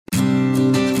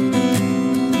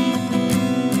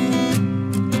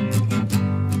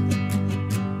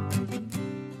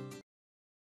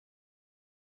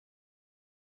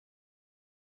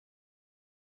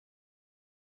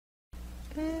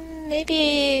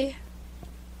Maybe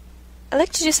I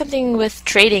like to do something with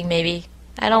trading, maybe.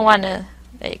 I don't want to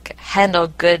like handle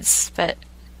goods, but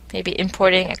maybe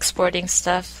importing, exporting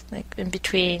stuff, like in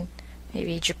between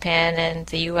maybe Japan and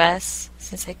the US,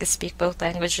 since I could speak both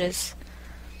languages.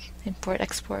 Import,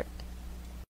 export.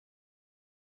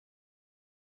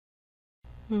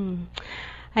 Hmm.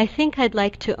 I think I'd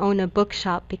like to own a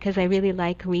bookshop because I really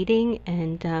like reading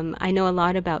and I know a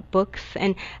lot about books.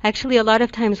 And actually, a lot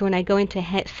of times when I go into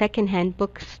secondhand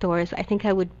bookstores, I think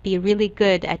I would be really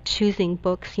good at choosing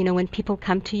books. You know, when people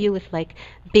come to you with like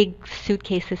big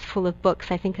suitcases full of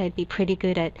books, I think I'd be pretty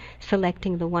good at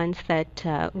selecting the ones that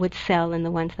would sell and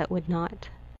the ones that would not.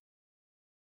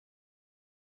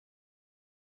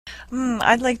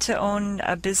 I'd like to own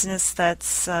a business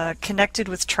that's connected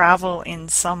with travel in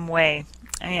some way.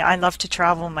 I mean, I love to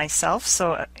travel myself,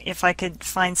 so if I could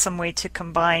find some way to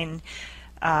combine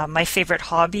my favorite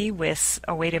hobby with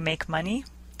a way to make money,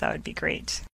 that would be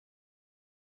great.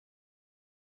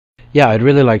 Yeah, I'd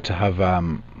really like to have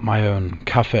my own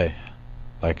cafe,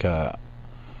 like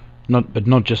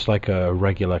not just like a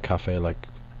regular cafe, like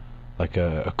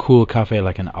a cool cafe,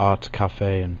 like an art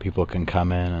cafe, and people can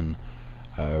come in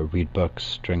and read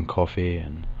books, drink coffee,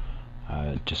 and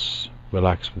just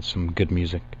relax with some good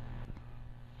music.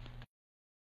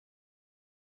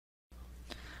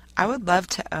 I would love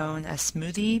to own a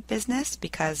smoothie business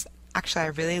because actually I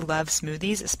really love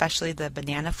smoothies, especially the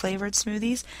banana flavored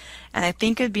smoothies. And I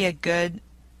think it'd be a good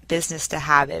business to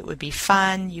have. It would be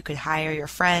fun, you could hire your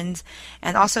friends,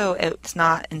 and also it's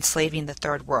not enslaving the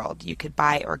third world. You could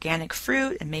buy organic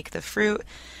fruit and make the fruit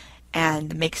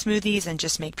and make smoothies and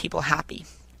just make people happy.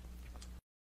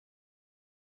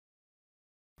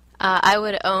 I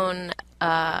would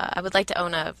like to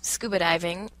own a scuba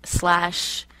diving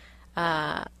slash,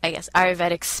 I guess,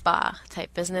 Ayurvedic spa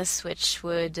type business, which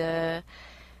would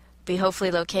be hopefully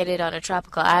located on a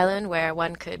tropical island where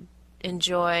one could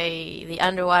enjoy the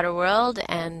underwater world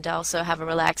and also have a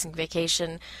relaxing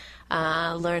vacation,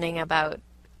 learning about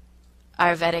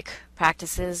Ayurvedic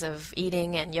practices of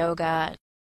eating and yoga.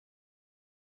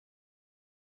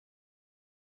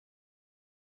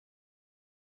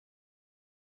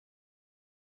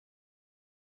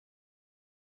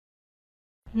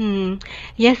 Hmm.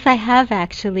 Yes, I have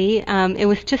actually. It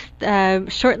was just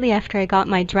shortly after I got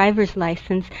my driver's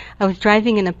license. I was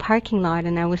driving in a parking lot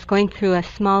and I was going through a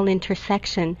small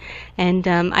intersection. And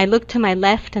I looked to my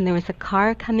left and there was a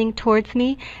car coming towards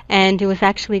me, and it was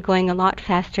actually going a lot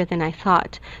faster than I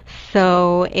thought.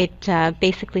 So it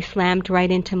basically slammed right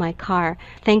into my car.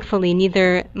 Thankfully,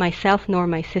 neither myself nor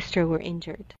my sister were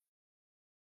injured.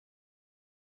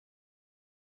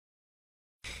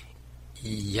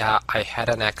 Yeah, I had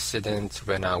an accident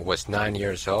when I was 9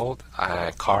 years old,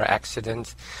 a car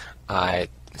accident. I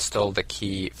stole the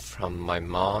key from my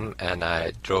mom and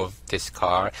I drove this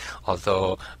car.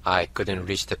 Although I couldn't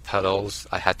reach the pedals,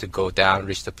 I had to go down,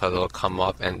 reach the pedal, come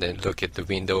up, and then look at the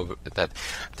window that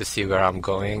to see where I'm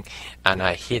going. And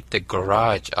I hit the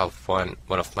garage of one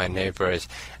of my neighbors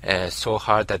so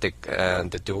hard that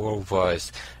the door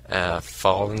was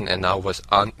fallen, and I was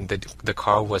on the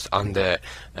car was on the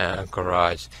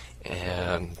garage.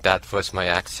 And that was my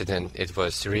accident. It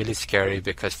was really scary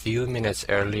because few minutes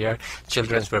earlier,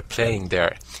 children were playing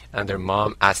there, and their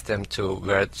mom asked them to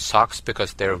wear socks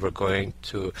because they were going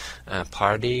to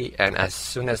party. And as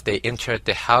soon as they entered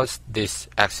the house, this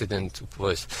accident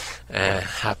was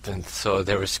happened. So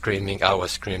they were screaming. I was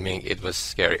screaming. It was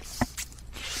scary.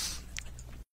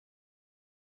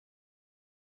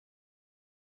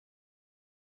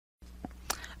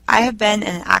 I have been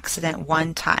in an accident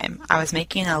one time. I was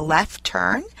making a left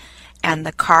turn and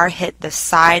the car hit the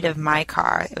side of my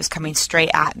car. It was coming straight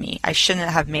at me. I shouldn't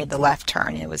have made the left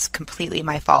turn. It was completely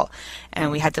my fault.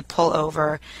 And we had to pull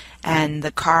over, and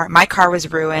my car was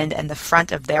ruined and the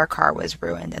front of their car was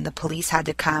ruined, and the police had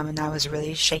to come, and I was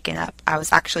really shaken up. I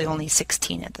was actually only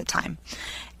 16 at the time.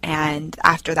 And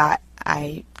after that,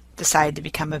 I decided to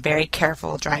become a very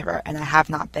careful driver, and I have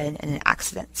not been in an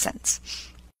accident since.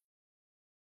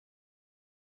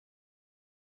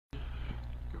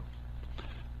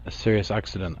 A serious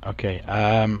accident. Okay.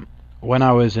 When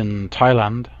I was in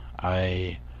Thailand,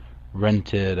 I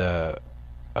rented a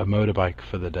motorbike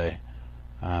for the day,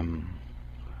 um,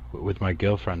 with my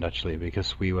girlfriend actually,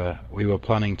 because we were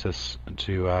planning to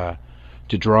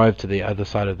drive to the other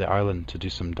side of the island to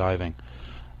do some diving.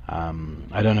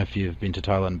 I don't know if you've been to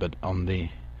Thailand, but on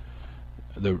the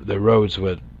roads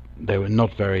were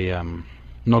not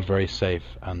very safe,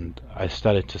 and I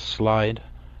started to slide,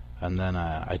 and then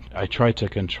I tried to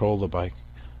control the bike,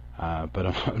 but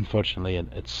unfortunately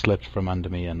it slipped from under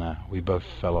me, and we both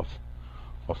fell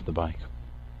off the bike.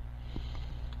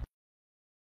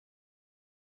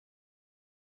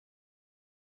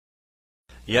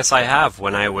 Yes, I have.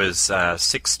 When I was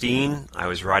 16, I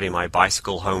was riding my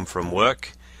bicycle home from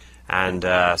work, and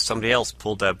somebody else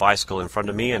pulled their bicycle in front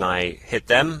of me, and I hit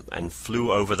them and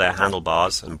flew over their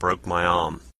handlebars and broke my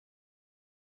arm.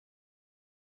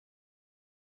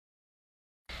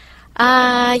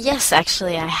 Yes,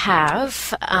 actually, I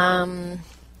have.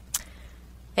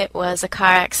 It was a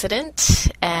car accident,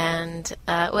 and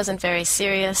it wasn't very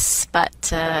serious,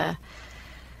 but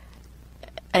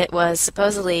it was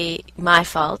supposedly my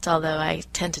fault, although I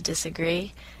tend to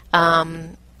disagree.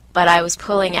 But I was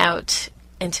pulling out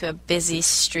into a busy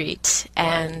street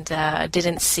and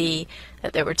didn't see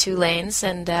that there were two lanes,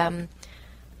 and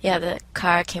yeah, the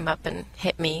car came up and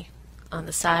hit me on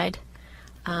the side.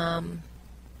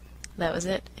 That was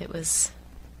it. It was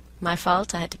my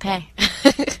fault. I had to pay.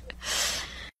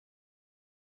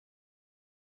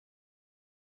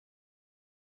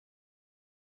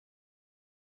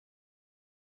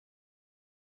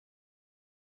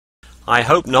 I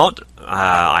hope not.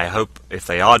 I hope if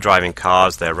they are driving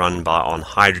cars, they're run on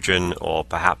hydrogen or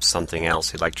perhaps something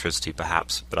else, electricity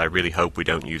perhaps, but I really hope we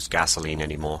don't use gasoline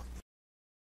anymore.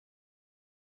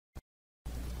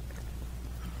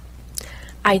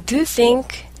 I do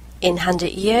think in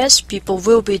 100 years people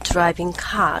will be driving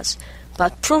cars,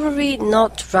 but probably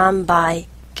not run by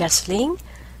gasoline,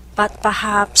 but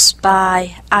perhaps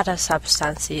by other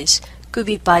substances. Could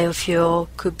be biofuel,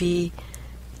 could be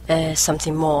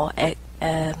something more,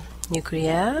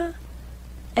 nuclear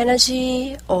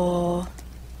energy or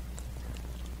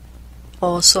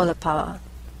solar power.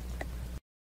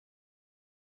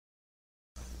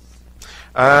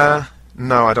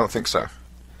 No, I don't think so.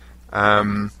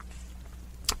 I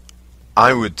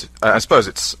suppose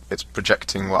it's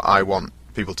projecting what I want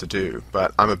people to do,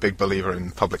 but I'm a big believer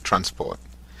in public transport,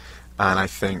 and I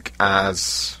think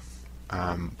as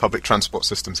public transport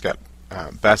systems get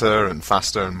better and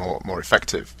faster and more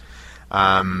effective,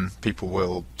 people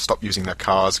will stop using their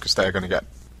cars because they're going to get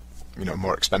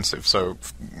more expensive. So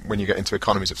when you get into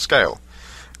economies of scale,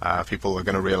 people are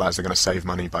going to realize they're going to save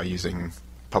money by using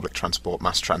public transport,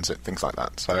 mass transit, things like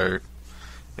that. So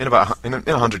in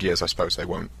 100 years, I suppose they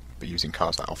won't be using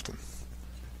cars that often.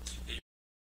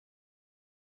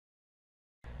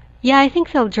 Yeah, I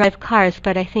think they'll drive cars,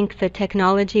 but I think the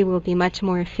technology will be much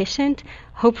more efficient.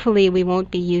 Hopefully we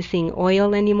won't be using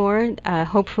oil anymore.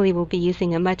 Hopefully we'll be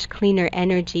using a much cleaner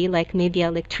energy, like maybe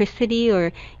electricity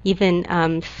or even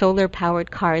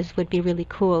solar-powered cars would be really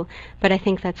cool. But I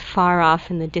think that's far off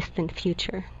in the distant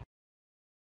future.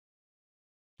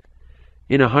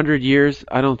 In 100 years,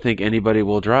 I don't think anybody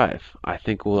will drive. I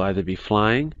think we'll either be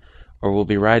flying or we'll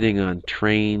be riding on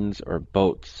trains or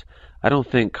boats. I don't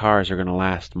think cars are going to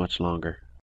last much longer.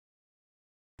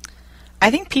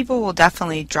 I think people will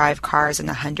definitely drive cars in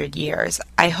 100 years.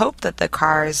 I hope that the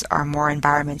cars are more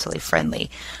environmentally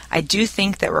friendly. I do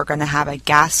think that we're going to have a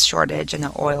gas shortage and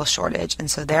an oil shortage, and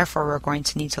so therefore we're going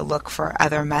to need to look for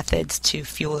other methods to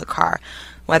fuel the car,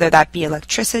 whether that be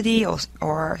electricity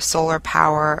or solar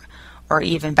power or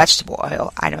even vegetable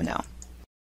oil. I don't know.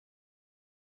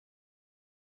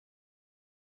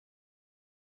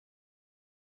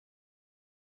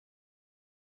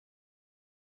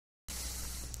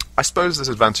 I suppose there's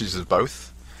advantages of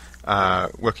both.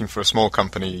 Working for a small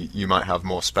company, you might have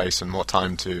more space and more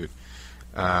time to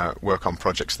work on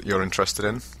projects that you're interested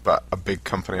in, but a big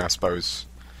company, I suppose,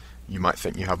 you might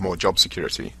think you have more job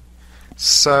security.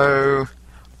 So,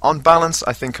 on balance,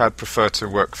 I think I'd prefer to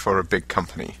work for a big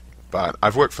company, but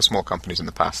I've worked for small companies in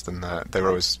the past, and there was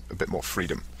always a bit more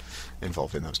freedom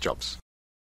involved in those jobs.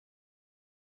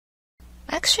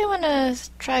 I actually want to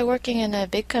try working in a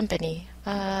big company.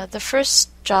 The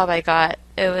first job I got,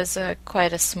 it was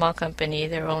quite a small company.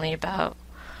 There were only about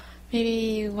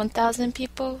maybe 1,000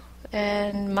 people,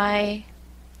 and my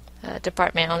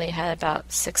department only had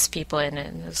about 6 people in it,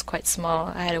 and it was quite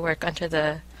small. I had to work under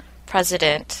the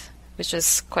president, which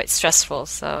was quite stressful.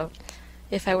 So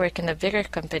if I work in a bigger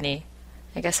company,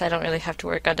 I guess I don't really have to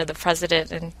work under the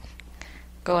president and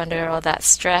go under all that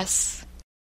stress.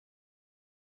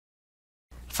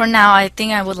 For now, I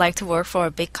think I would like to work for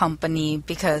a big company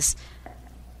because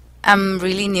I'm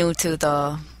really new to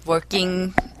the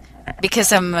working,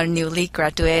 because I'm a newly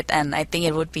graduate, and I think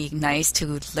it would be nice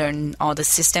to learn all the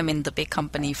system in the big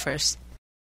company first.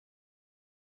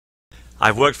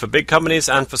 I've worked for big companies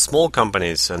and for small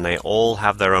companies, and they all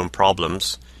have their own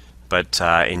problems, but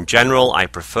in general, I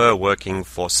prefer working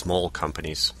for small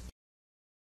companies.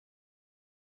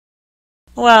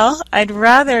 Well, I'd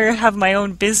rather have my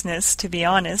own business, to be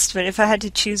honest, but if I had to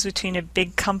choose between a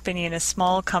big company and a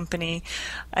small company,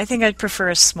 I think I'd prefer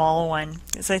a small one.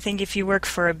 Because I think if you work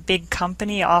for a big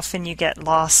company, often you get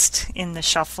lost in the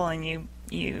shuffle and you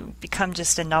you become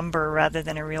just a number rather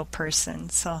than a real person.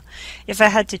 So if I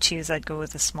had to choose, I'd go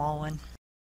with a small one.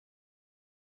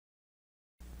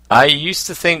 I used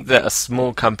to think that a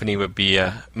small company would be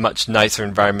a much nicer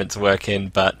environment to work in,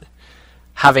 but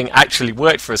having actually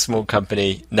worked for a small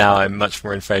company, now I'm much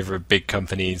more in favor of big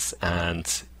companies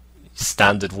and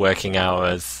standard working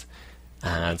hours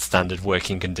and standard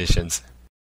working conditions.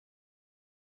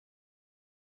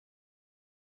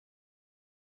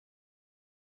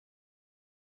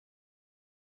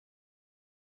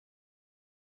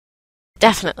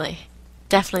 Definitely.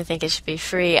 Definitely think it should be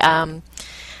free.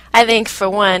 I think, for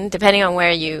one, depending on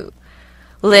where you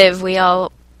live, we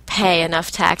all pay enough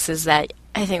taxes that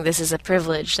I think this is a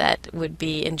privilege that would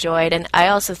be enjoyed. And I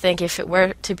also think if it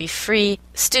were to be free,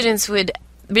 students would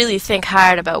really think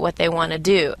hard about what they want to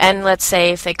do. And let's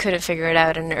say if they couldn't figure it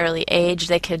out at an early age,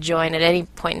 they could join at any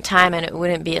point in time and it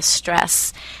wouldn't be a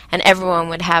stress. And everyone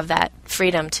would have that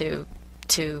freedom to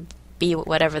be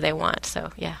whatever they want.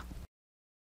 So, yeah.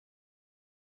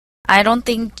 I don't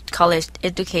think college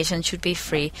education should be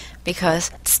free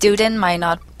because students might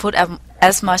not put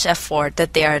as much effort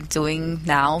that they are doing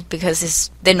now because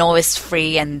they know it's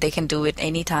free and they can do it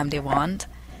anytime they want.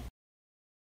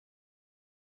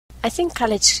 I think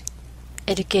college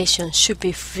education should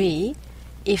be free.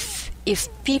 If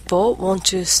people want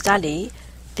to study,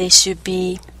 they should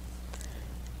be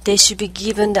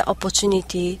given the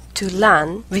opportunity to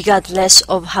learn regardless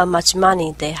of how much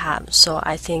money they have. So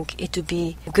I think it would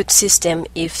be a good system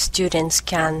if students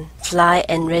can fly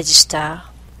and register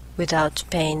without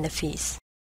paying the fees.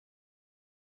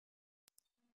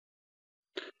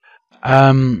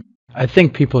 I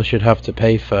think people should have to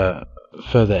pay for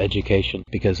further education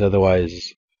because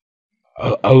otherwise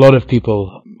a lot of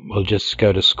people will just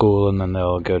go to school and then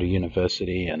they'll go to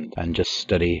university and just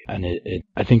study, and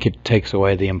I think it takes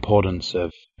away the importance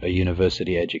of a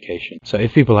university education. So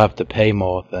if people have to pay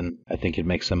more, then I think it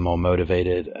makes them more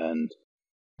motivated, and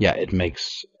yeah, it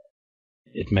makes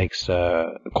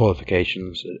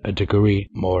qualifications, a degree,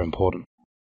 more important.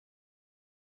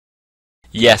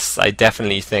 Yes, I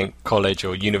definitely think college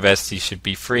or university should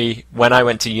be free. When I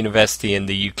went to university in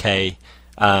the UK,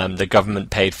 the government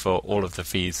paid for all of the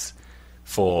fees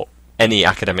for any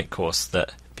academic course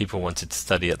that people wanted to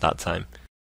study at that time.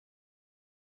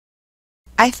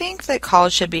 I think that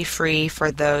college should be free for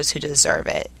those who deserve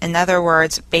it. In other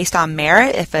words, based on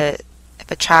merit, if a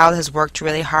child has worked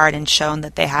really hard and shown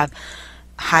that they have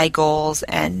high goals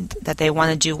and that they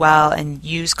want to do well and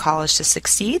use college to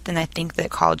succeed, then I think that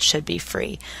college should be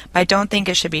free. But I don't think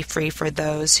it should be free for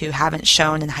those who haven't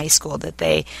shown in high school that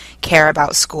they care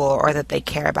about school or that they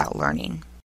care about learning.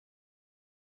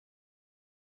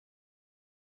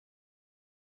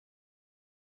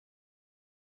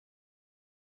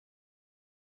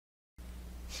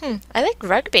 I like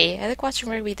rugby. I like watching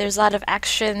rugby. There's a lot of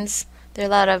actions. There are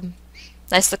a lot of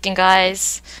nice-looking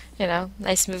guys,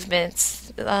 nice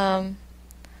movements.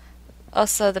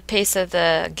 Also, the pace of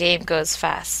the game goes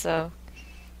fast, so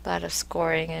a lot of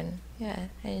scoring, and yeah,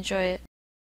 I enjoy it.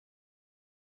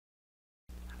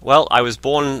 Well, I was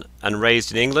born and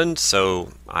raised in England,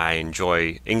 so I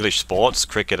enjoy English sports,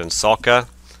 cricket and soccer.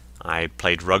 I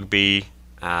played rugby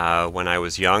when I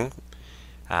was young.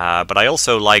 But I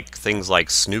also like things like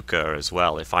snooker as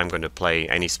well. If I'm going to play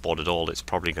any sport at all, it's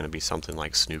probably going to be something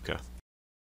like snooker.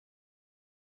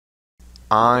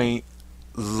 I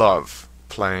love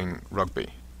playing rugby.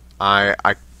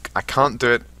 I can't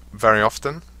do it very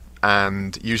often,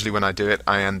 and usually when I do it,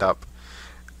 I end up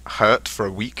hurt for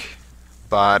a week.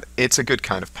 But it's a good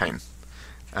kind of pain,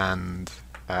 and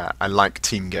I like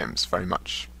team games very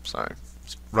much. So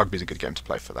rugby's a good game to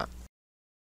play for that.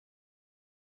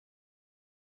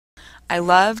 I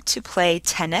love to play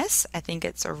tennis. I think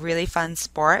it's a really fun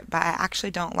sport, but I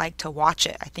actually don't like to watch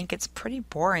it. I think it's pretty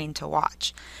boring to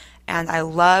watch. And I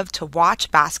love to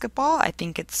watch basketball. I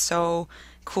think it's so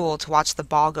cool to watch the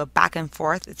ball go back and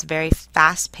forth. It's very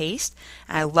fast paced.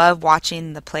 And I love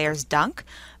watching the players dunk,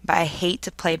 but I hate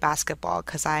to play basketball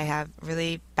because I have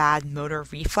really bad motor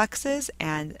reflexes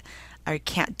and I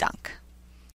can't dunk.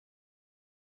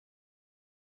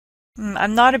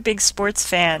 I'm not a big sports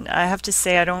fan. I have to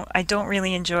say I don't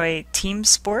really enjoy team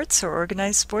sports or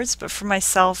organized sports, but for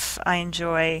myself I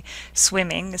enjoy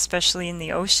swimming, especially in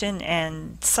the ocean,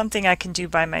 and something I can do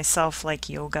by myself like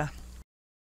yoga.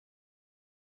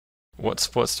 What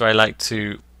sports do I like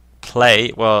to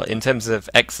play? Well, in terms of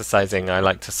exercising, I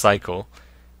like to cycle.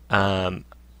 I'm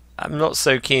not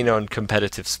so keen on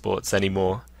competitive sports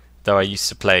anymore, though I used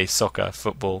to play soccer,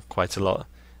 football quite a lot.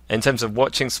 In terms of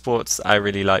watching sports, I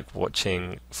really like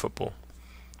watching football,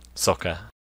 soccer.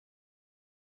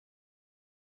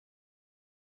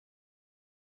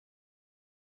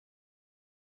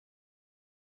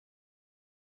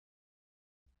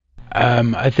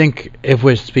 I think if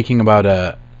we're speaking about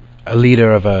a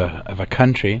leader of a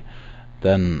country,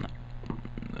 then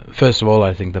first of all,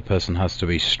 I think the person has to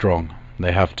be strong.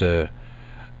 They have to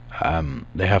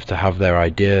have their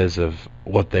ideas of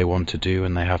what they want to do,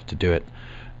 and they have to do it.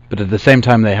 But at the same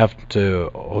time, they have to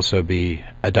also be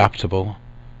adaptable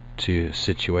to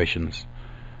situations.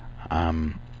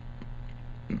 Um,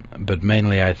 but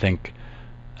mainly, I think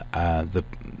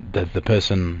the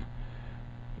person,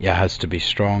 yeah, has to be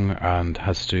strong and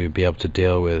has to be able to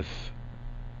deal with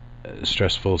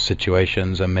stressful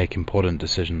situations and make important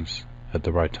decisions at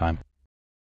the right time.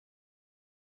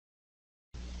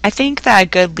 I think that a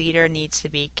good leader needs to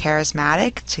be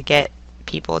charismatic to get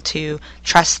people to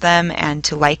trust them and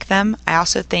to like them. I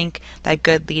also think that a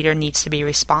good leader needs to be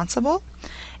responsible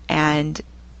and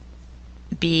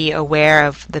be aware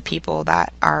of the people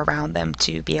that are around them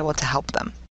to be able to help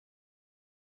them.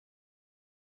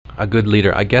 A good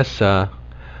leader, I guess, a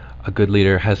good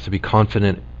leader has to be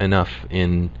confident enough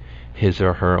in his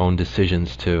or her own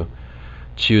decisions to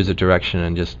choose a direction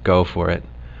and just go for it,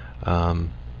 and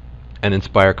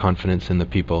inspire confidence in the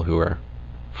people who are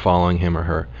following him or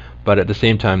her. But at the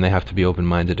same time, they have to be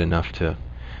open-minded enough to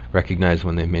recognize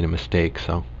when they've made a mistake.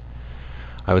 So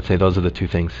I would say those are the two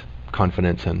things: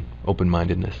 confidence and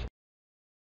open-mindedness.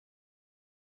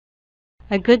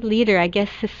 A good leader, I guess,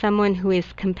 is someone who is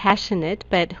compassionate,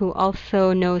 but who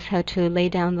also knows how to lay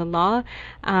down the law.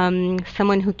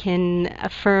 Someone who can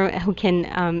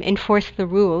enforce the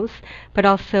rules, but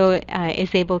also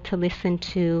is able to listen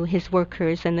to his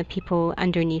workers and the people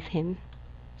underneath him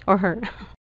or her.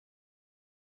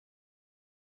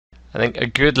 I think a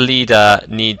good leader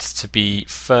needs to be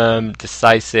firm,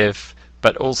 decisive,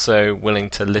 but also willing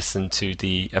to listen to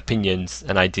the opinions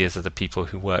and ideas of the people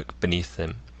who work beneath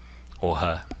him or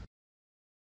her.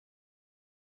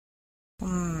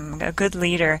 A good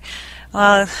leader.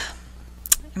 Well,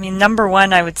 I mean, number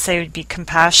one, I would say would be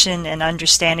compassion and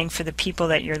understanding for the people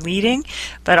that you're leading,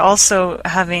 but also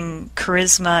having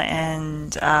charisma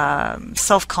and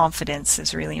self-confidence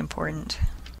is really important.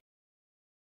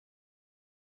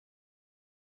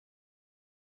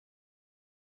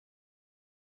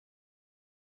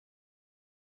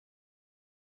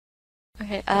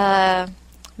 Okay,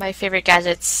 my favorite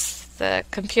gadget's the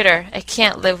computer. I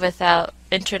can't live without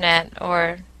internet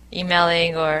or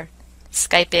emailing or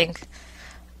Skyping.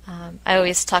 I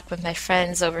always talk with my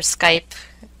friends over Skype,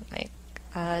 like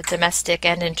domestic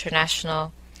and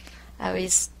international. I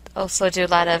always also do a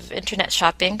lot of internet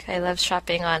shopping. I love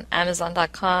shopping on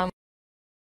Amazon.com.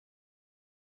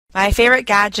 My favorite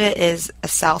gadget is a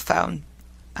cell phone.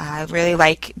 I really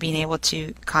like being able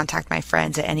to contact my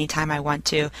friends at any time I want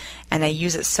to, and I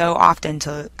use it so often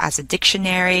as a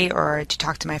dictionary, or to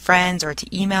talk to my friends, or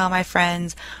to email my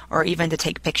friends, or even to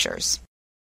take pictures.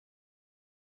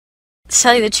 To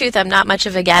tell you the truth, I'm not much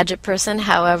of a gadget person.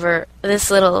 However,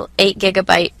 this little 8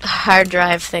 gigabyte hard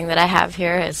drive thing that I have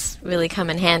here has really come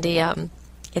in handy.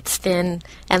 It's thin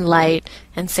and light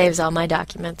and saves all my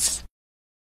documents.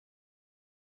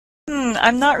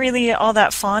 I'm not really all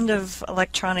that fond of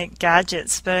electronic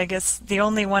gadgets, but I guess the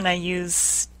only one I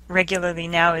use regularly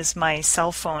now is my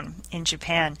cell phone in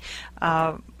Japan.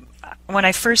 When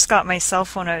I first got my cell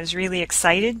phone, I was really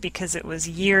excited because it was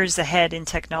years ahead in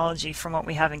technology from what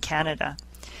we have in Canada.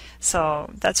 So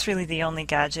that's really the only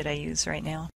gadget I use right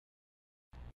now.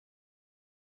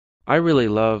 I really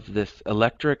love this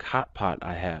electric hot pot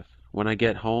I have. When I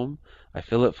get home, I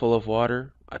fill it full of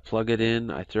water, I plug it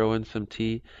in, I throw in some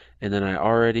tea, and then I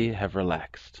already have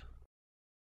relaxed.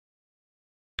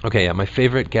 Okay, yeah, my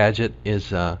favorite gadget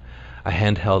is a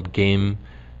handheld game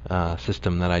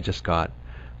system that I just got.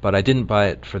 But I didn't buy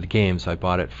it for the games, I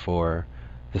bought it for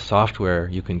the software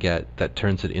you can get that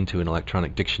turns it into an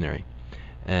electronic dictionary.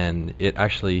 And it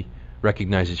actually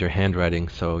recognizes your handwriting,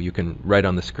 so you can write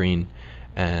on the screen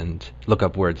and look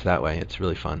up words that way. It's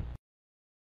really fun.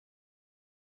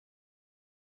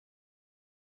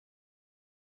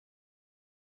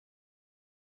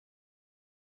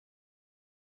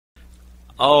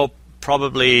 Oh,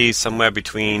 probably somewhere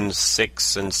between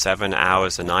 6 and 7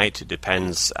 hours a night. It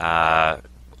depends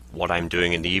what I'm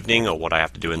doing in the evening or what I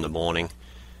have to do in the morning.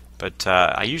 But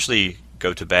I usually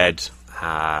go to bed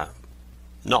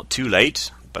not too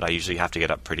late, but I usually have to get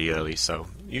up pretty early, so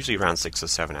usually around 6 or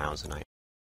 7 hours a night.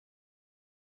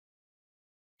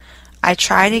 I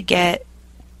try to get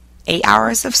 8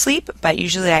 hours of sleep, but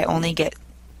usually I only get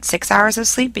 6 hours of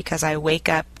sleep because I wake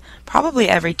up probably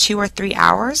every 2 or 3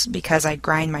 hours because I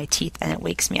grind my teeth and it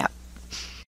wakes me up.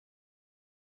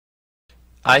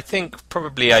 I think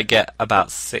probably I get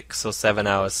about 6 or 7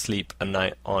 hours sleep a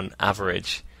night on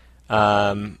average.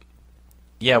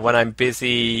 Yeah, when I'm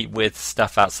busy with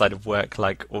stuff outside of work,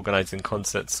 like organizing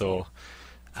concerts or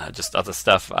just other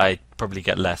stuff, I probably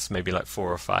get less, maybe like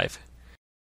 4 or 5.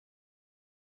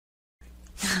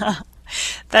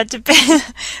 That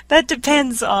depends. That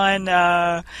depends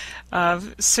on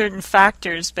certain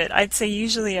factors, but I'd say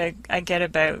usually I get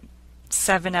about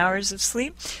 7 hours of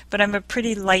sleep. But I'm a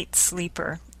pretty light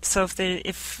sleeper, so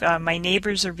if my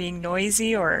neighbors are being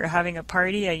noisy or having a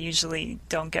party, I usually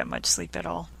don't get much sleep at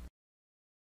all.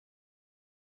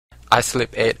 I sleep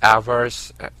 8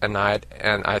 hours a night,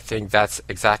 and I think that's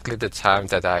exactly the time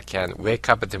that I can wake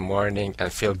up in the morning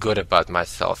and feel good about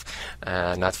myself,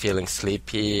 not feeling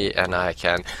sleepy, and I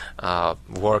can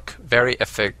work very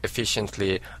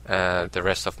efficiently the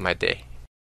rest of my day.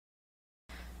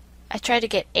 I try to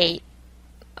get 8.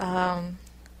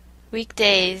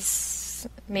 Weekdays,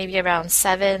 maybe around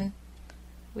 7.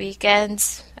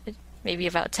 Weekends, maybe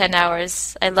about 10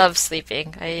 hours. I love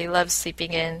sleeping. I love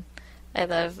sleeping in. I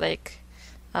love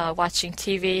watching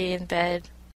TV in bed.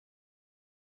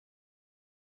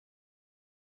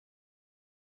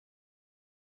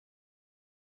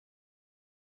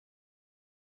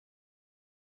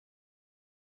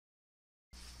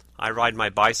 I ride my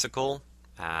bicycle.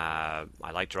 I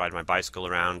like to ride my bicycle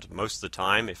around most of the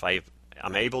time. If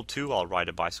I'm able to, I'll ride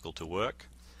a bicycle to work.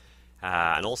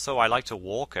 And also, I like to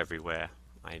walk everywhere.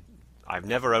 I've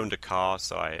never owned a car,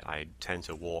 so I tend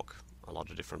to walk a lot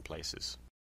of different places.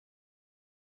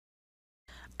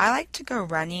 I like to go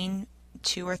running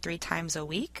 2 or 3 times a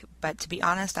week, but to be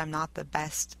honest, I'm not the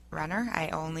best runner. I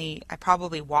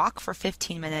probably walk for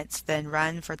 15 minutes, then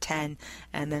run for 10,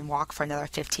 and then walk for another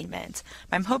 15 minutes.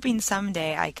 But I'm hoping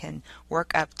someday I can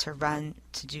work up to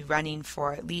do running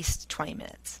for at least 20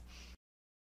 minutes.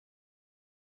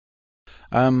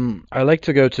 I like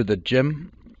to go to the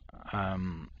gym.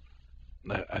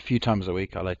 A few times a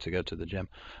week, I like to go to the gym.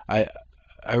 I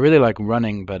really like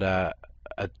running, but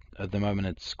at the moment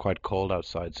it's quite cold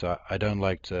outside, so I don't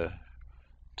like to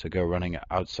go running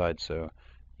outside. So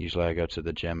usually I go to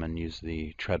the gym and use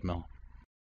the treadmill.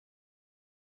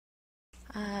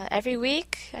 Every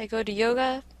week I go to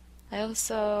yoga. I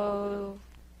also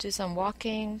do some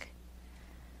walking.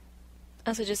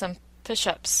 I also do some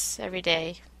push-ups every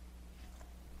day.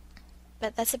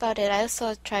 But that's about it. I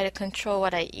also try to control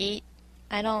what I eat.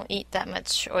 I don't eat that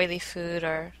much oily food,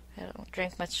 or I don't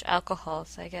drink much alcohol,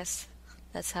 so I guess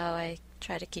that's how I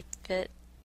try to keep fit.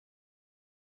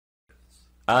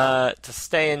 To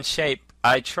stay in shape,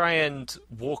 I try and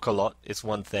walk a lot is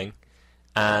one thing.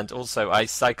 And also, I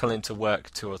cycle into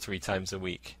work 2 or 3 times a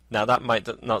week. Now, that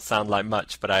might not sound like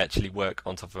much, but I actually work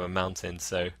on top of a mountain,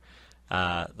 so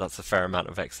that's a fair amount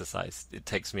of exercise. It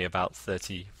takes me about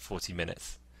 30-40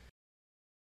 minutes.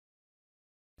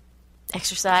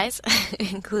 Exercise,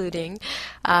 including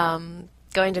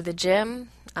going to the gym,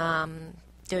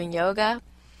 doing yoga,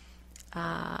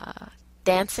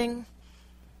 dancing,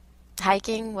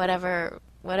 hiking, whatever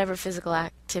physical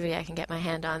activity I can get my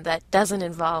hand on that doesn't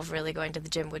involve really going to the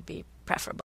gym would be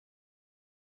preferable.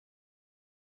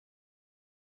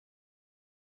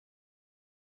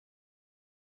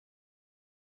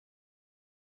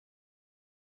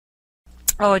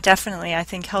 Oh, definitely. I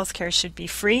think healthcare should be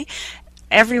free.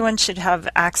 Everyone should have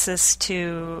access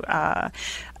to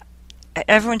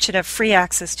everyone should have free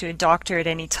access to a doctor at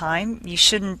any time. You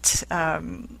shouldn't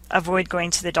avoid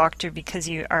going to the doctor because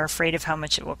you are afraid of how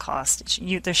much it will cost.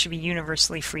 There should be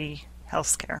universally free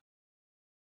healthcare.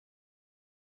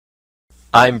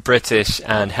 I'm British,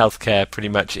 and healthcare pretty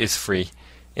much is free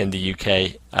in the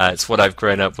UK. It's what I've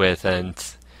grown up with, and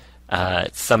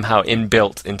it's somehow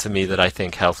inbuilt into me that I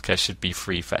think healthcare should be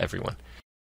free for everyone.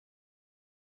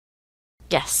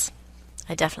 Yes,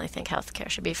 I definitely think healthcare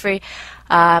should be free.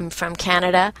 I'm from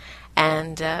Canada,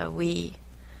 and we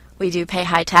do pay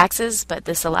high taxes, but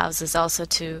this allows us also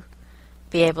to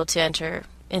be able to enter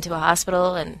into a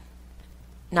hospital and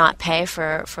not pay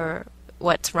for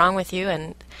what's wrong with you.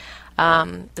 And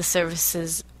the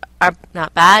services are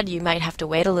not bad. You might have to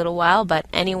wait a little while, but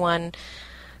anyone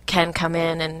can come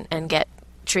in and get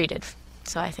treated.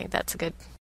 So I think that's a good.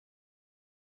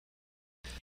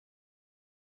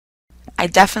 I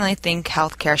definitely think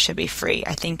healthcare should be free.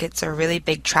 I think it's a really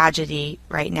big tragedy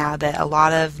right now that a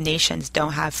lot of nations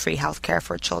don't have free healthcare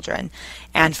for children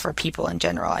and for people in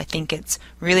general. I think it's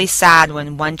really sad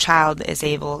when one child is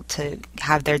able to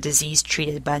have their disease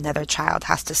treated but another child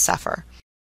has to suffer.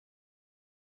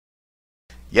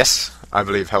 Yes, I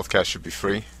believe healthcare should be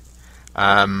free.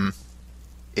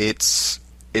 It's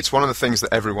one of the things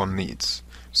that everyone needs.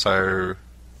 So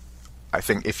I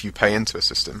think if you pay into a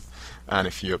system and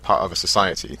if you're part of a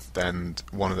society, then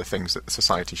one of the things that the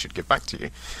society should give back to you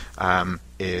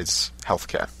is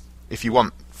healthcare. If you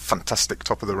want fantastic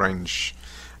top-of-the-range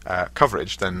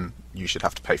coverage, then you should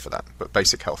have to pay for that. But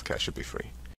basic healthcare should be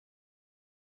free.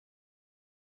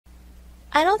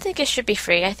 I don't think it should be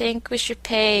free. I think we should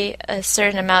pay a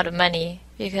certain amount of money,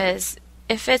 because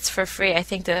if it's for free, I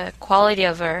think the quality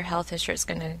of our health insurance is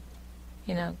going to,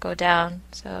 go down.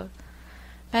 So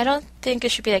I don't think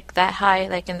it should be like that high,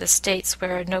 like in the States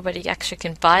where nobody actually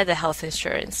can buy the health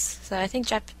insurance. So I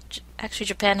think actually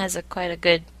Japan has quite a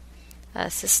good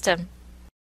system.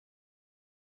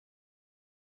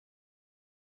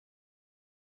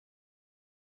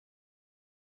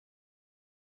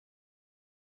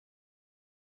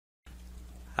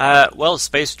 Well,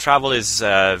 space travel is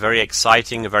very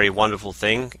exciting, a very wonderful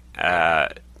thing.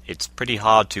 It's pretty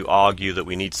hard to argue that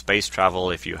we need space travel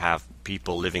if you have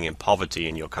people living in poverty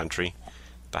in your country.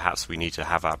 Perhaps we need to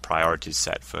have our priorities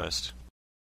set first.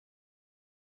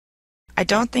 I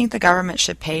don't think the government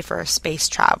should pay for space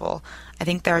travel. I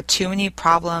think there are too many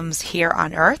problems here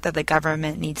on Earth that the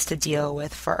government needs to deal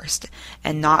with first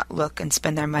and not look and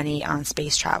spend their money on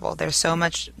space travel. There's so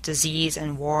much disease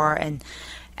and war and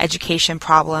education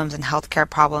problems and healthcare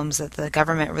problems that the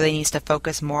government really needs to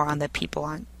focus more on the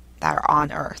people that are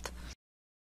on Earth.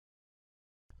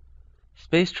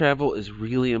 Space travel is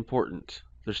really important.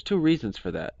 There's two reasons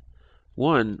for that.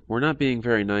 One, we're not being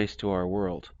very nice to our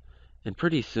world, and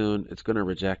pretty soon it's going to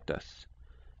reject us.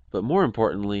 But more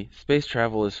importantly, space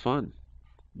travel is fun.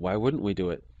 Why wouldn't we do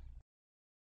it?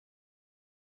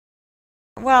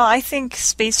 Well, I think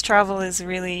space travel is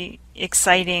really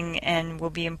exciting and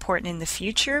will be important in the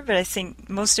future, but I think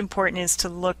most important is to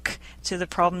look to the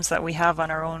problems that we have on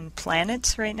our own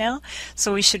planet right now.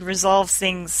 So we should resolve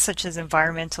things such as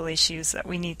environmental issues that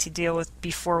we need to deal with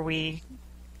before we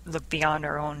look beyond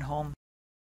our own home.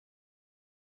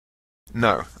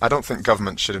 No, I don't think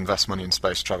government should invest money in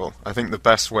space travel. I think the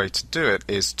best way to do it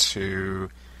is to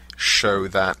show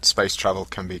that space travel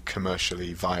can be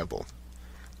commercially viable.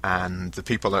 And the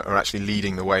people that are actually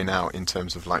leading the way now in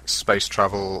terms of like space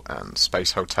travel and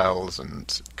space hotels and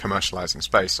commercializing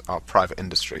space are private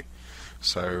industry.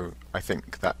 So I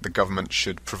think that the government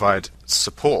should provide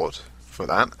support for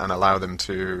that and allow them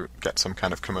to get some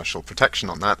kind of commercial protection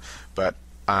on that. But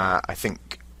I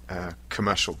think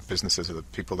commercial businesses are the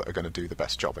people that are going to do the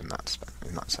best job in that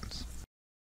sense.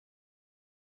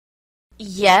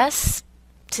 Yes,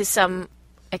 to some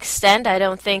extent. I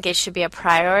don't think it should be a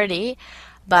priority.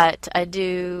 But I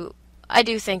do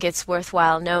think it's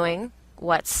worthwhile knowing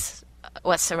what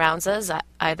surrounds us,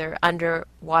 either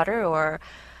underwater or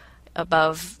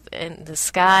above in the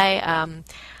sky.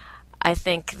 I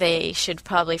think they should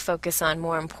probably focus on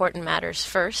more important matters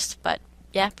first, but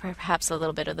yeah, perhaps a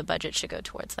little bit of the budget should go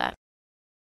towards that.